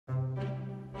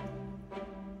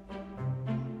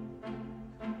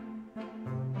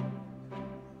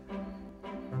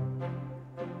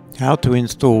How to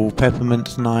install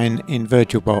Peppermint 9 in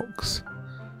VirtualBox.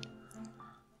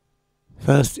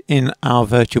 First, in our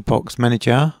VirtualBox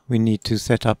manager, we need to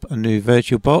set up a new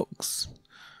VirtualBox.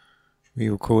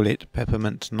 We will call it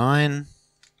Peppermint 9.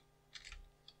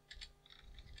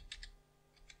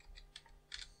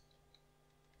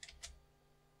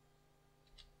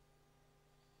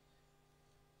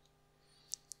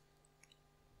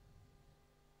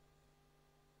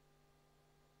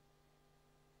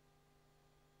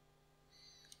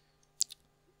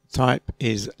 Type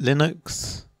is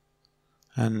Linux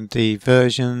and the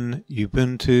version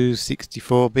Ubuntu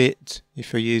 64-bit.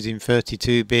 If you're using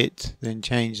 32-bit, then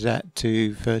change that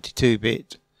to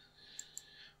 32-bit.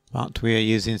 But we are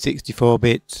using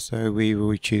 64-bit, so we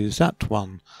will choose that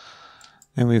one.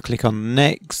 Then we'll click on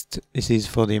Next. This is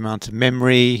for the amount of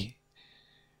memory.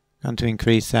 I'm going to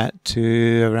increase that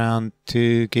to around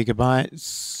 2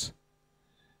 gigabytes.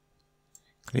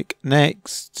 Click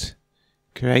Next.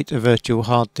 Create a virtual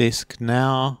hard disk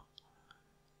now.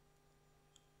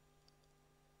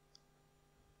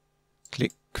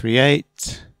 Click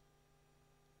Create.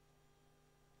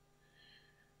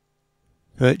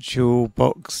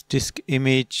 VirtualBox disk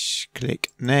image.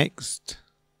 Click Next.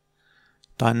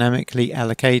 Dynamically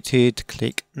allocated.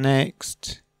 Click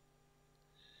Next.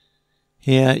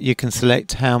 Here you can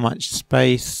select how much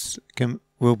space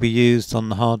will be used on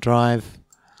the hard drive.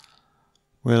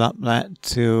 We'll up that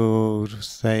to,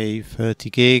 say, 30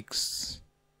 gigs,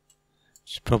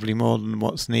 which is probably more than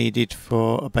what's needed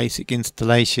for a basic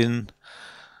installation.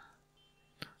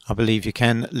 I believe you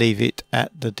can leave it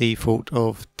at the default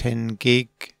of 10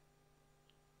 gig.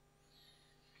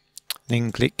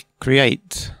 Then click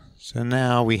Create. So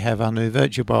now we have our new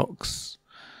VirtualBox.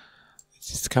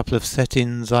 Just a couple of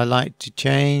settings I like to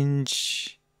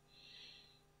change.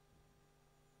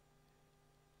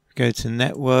 Go to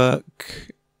Network.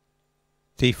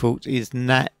 Default is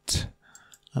NAT.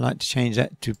 I like to change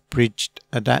that to Bridged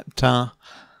Adapter.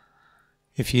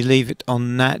 If you leave it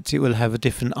on NAT, it will have a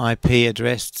different IP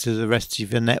address to the rest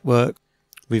of your network.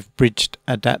 With Bridged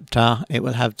Adapter, it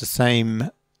will have the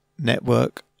same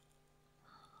network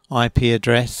IP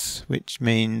address, which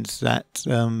means that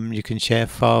you can share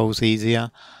files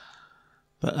easier.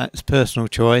 But that's personal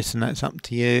choice, and that's up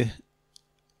to you.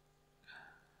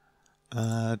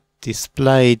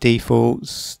 Display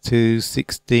defaults to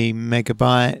 60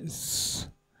 megabytes.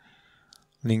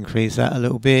 I'll increase that a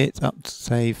little bit up to,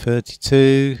 say,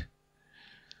 32.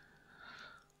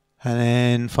 And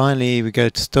then finally we go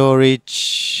to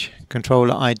storage,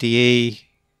 Controller Ide,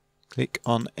 click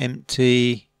on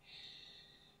empty,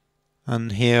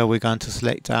 and here we're going to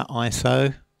select our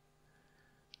ISO.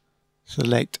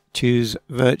 Choose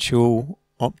virtual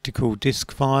optical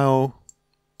disk file.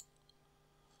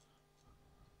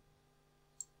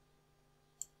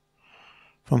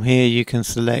 From here you can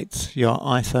select your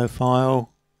ISO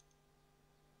file,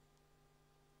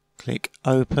 click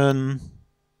Open.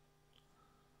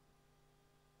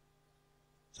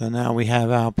 So now we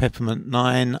have our Peppermint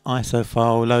 9 ISO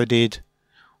file loaded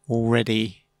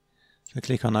already. So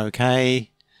click on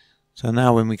OK. So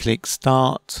now when we click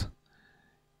Start,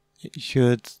 it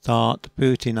should start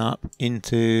booting up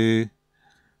into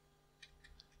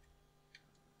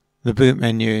the boot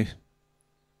menu.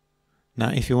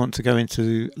 Now if you want to go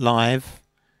into live,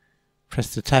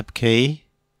 press the tab key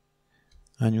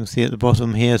and you'll see at the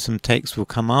bottom here some text will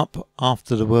come up.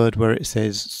 After the word where it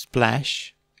says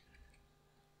splash,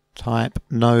 type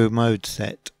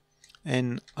nomodeset,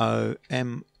 N-O-M-O-D-E-S-E-D,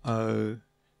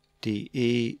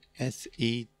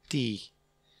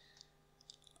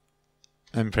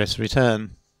 and press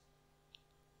return.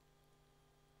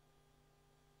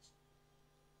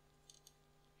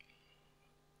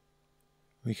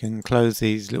 We can close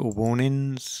these little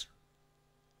warnings.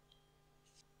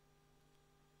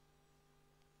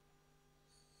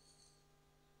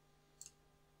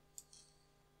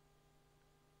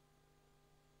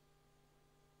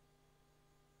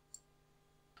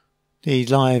 The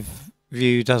live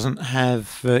view doesn't have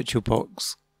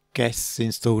VirtualBox guests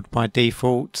installed by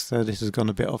default, so this has gone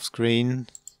a bit off screen.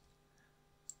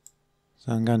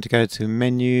 So I'm going to go to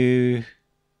Menu,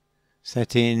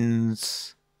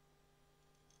 Settings,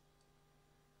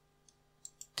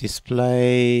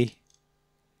 Display,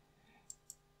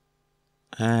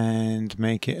 and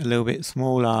make it a little bit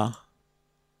smaller.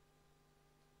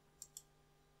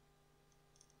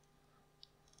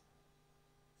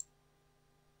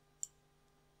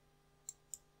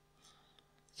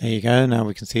 There you go, now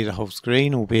we can see the whole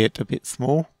screen, albeit a bit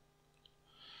small.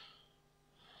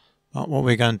 But what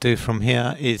we're going to do from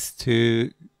here is to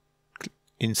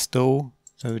install.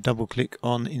 So double click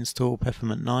on Install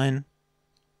Peppermint 9.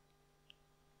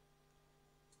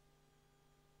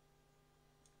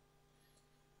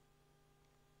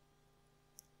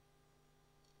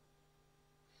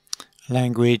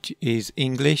 Language is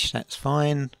English, that's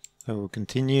fine. So we'll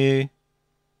continue.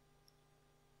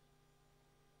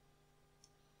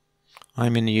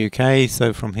 I'm in the UK,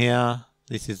 so from here,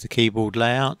 this is the keyboard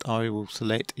layout. I will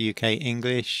select UK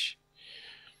English.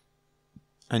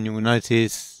 And you will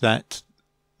notice that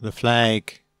the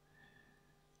flag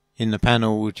in the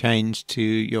panel will change to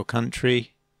your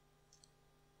country.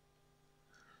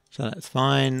 So that's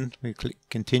fine. We click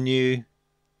continue.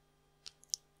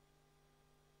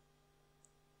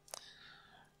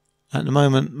 At the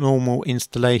moment, normal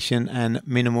installation and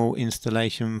minimal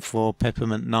installation for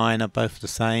Peppermint 9 are both the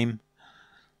same.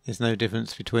 There's no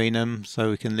difference between them, so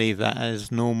we can leave that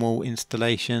as normal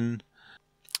installation.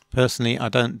 Personally, I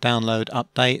don't download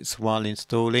updates while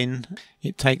installing.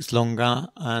 It takes longer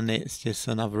and it's just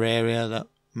another area that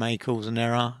may cause an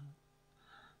error.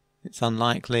 It's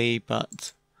unlikely,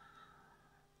 but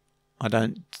I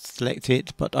don't select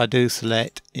it, but I do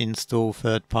select install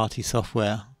third-party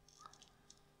software.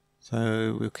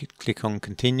 So we'll click on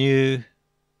continue.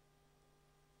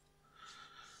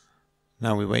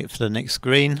 Now we wait for the next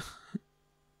screen.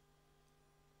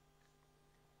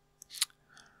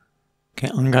 Okay,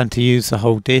 I'm going to use the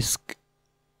whole disk.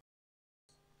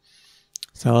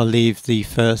 So I'll leave the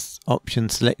first option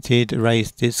selected,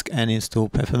 erase disk and install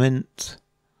Peppermint.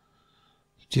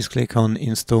 Just click on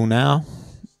install now.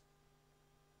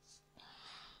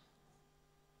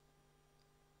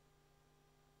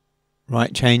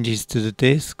 Write changes to the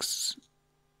disks.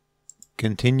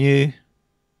 Continue.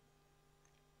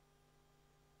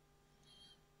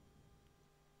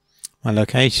 My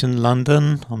location,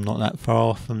 London. I'm not that far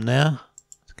off from there.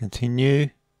 Continue.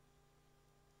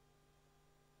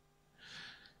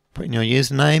 Put in your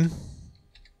username.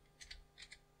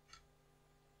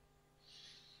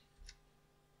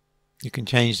 You can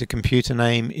change the computer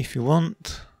name if you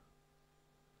want.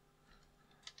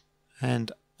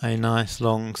 And a nice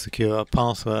long secure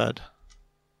password.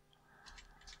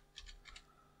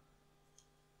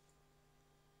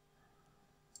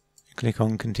 Click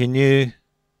on continue.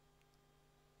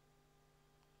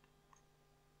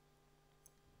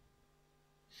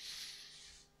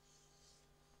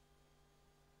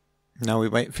 Now we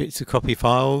wait for it to copy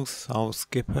files. I'll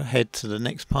skip ahead to the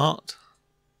next part.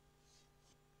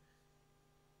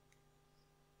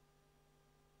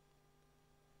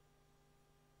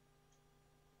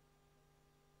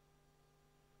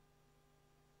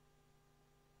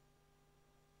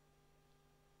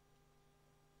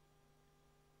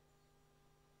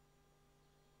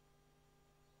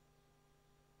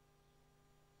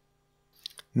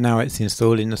 Now it's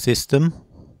installing the system.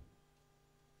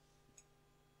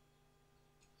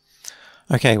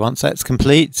 Okay, once that's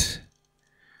complete,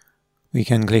 we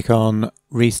can click on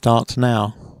Restart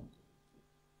Now.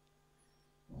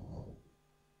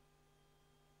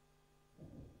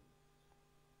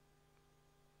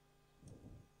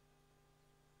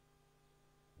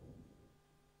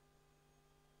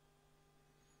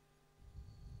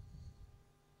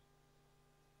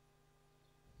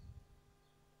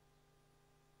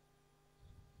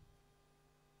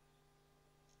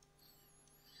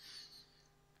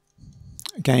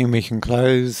 Again, we can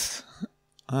close.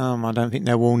 I don't think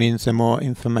they're warnings, they're more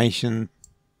information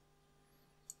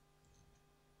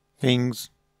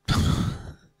things.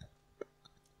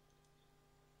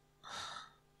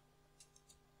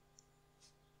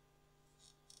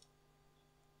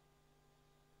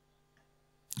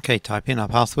 Okay, type in our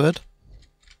password.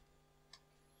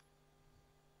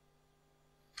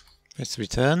 Press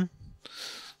return.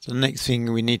 So the next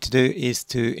thing we need to do is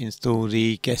to install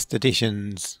the guest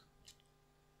additions.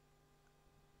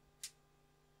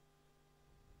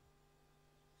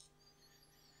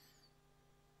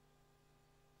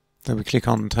 So we click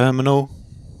on terminal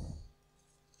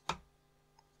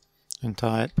and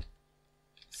type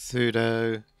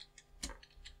sudo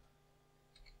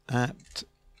apt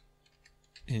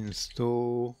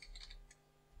install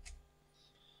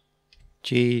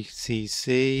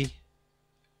gcc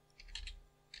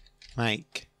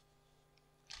make.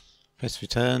 Press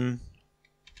return,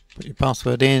 put your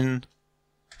password in,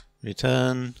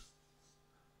 return.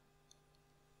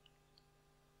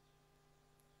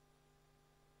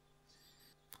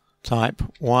 Type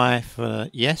Y for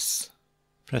yes,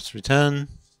 press return.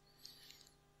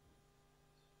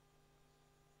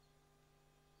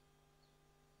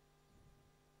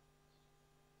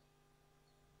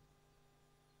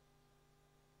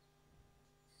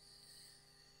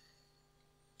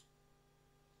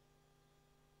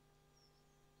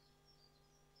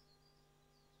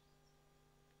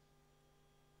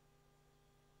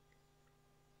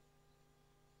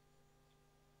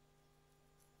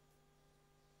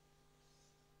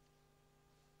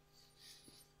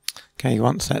 Okay,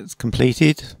 once that's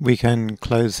completed, we can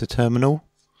close the terminal.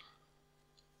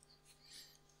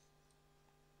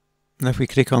 And if we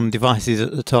click on devices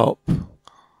at the top,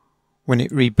 when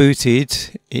it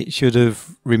rebooted, it should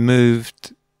have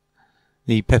removed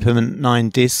the Peppermint 9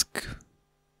 disk.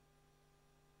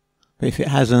 But if it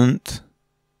hasn't,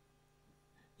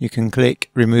 you can click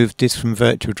remove disk from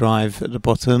virtual drive at the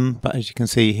bottom, but as you can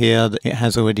see here, that it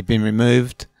has already been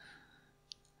removed.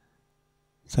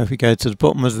 So if we go to the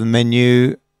bottom of the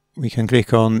menu, we can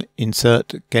click on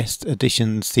Insert Guest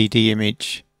Addition CD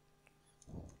Image.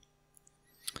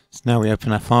 So now we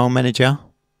open our file manager.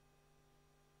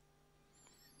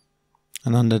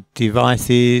 And under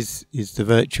Devices is the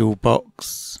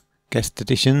VirtualBox Guest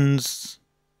Additions.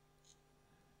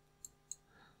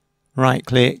 Right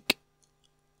click,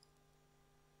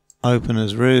 open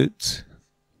as root,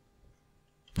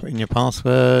 put in your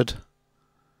password,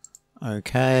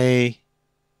 OK.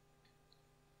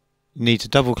 You need to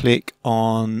double click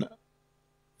on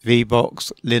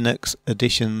VBox Linux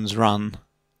Additions Run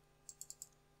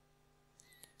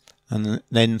and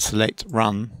then select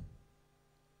Run,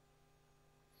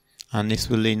 and this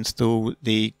will install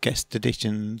the guest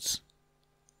additions.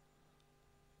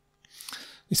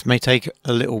 This may take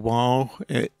a little while.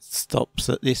 It stops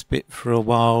at this bit for a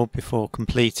while before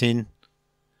completing.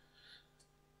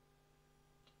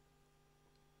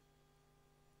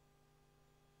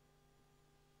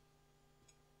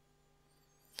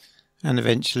 And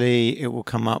eventually it will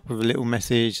come up with a little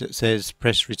message that says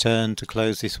press return to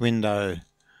close this window.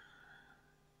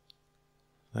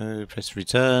 So press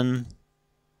return.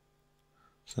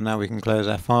 So now we can close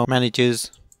our file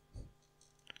managers.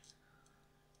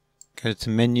 Go to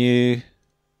menu,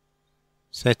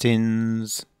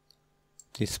 settings,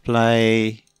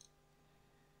 display,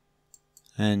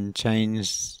 and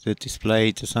change the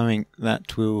display to something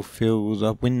that will fill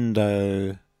the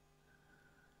window.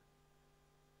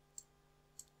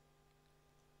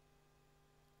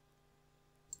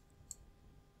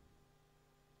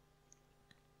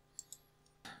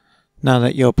 Now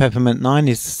that your Peppermint 9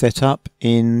 is set up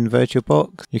in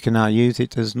VirtualBox, you can now use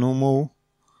it as normal.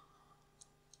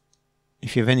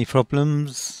 If you have any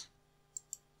problems,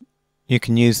 you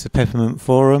can use the Peppermint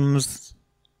forums.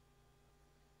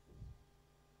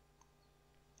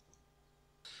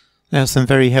 There are some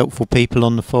very helpful people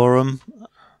on the forum.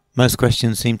 Most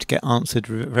questions seem to get answered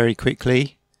very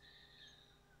quickly,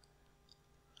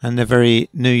 and they're very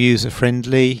new user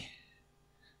friendly.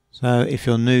 So if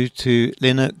you're new to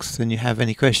Linux and you have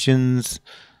any questions,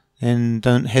 then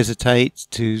don't hesitate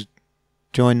to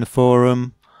join the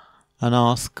forum and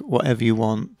ask whatever you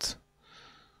want.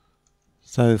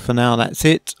 So for now, that's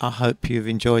it. I hope you've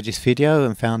enjoyed this video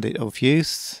and found it of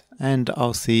use, and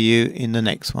I'll see you in the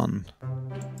next one.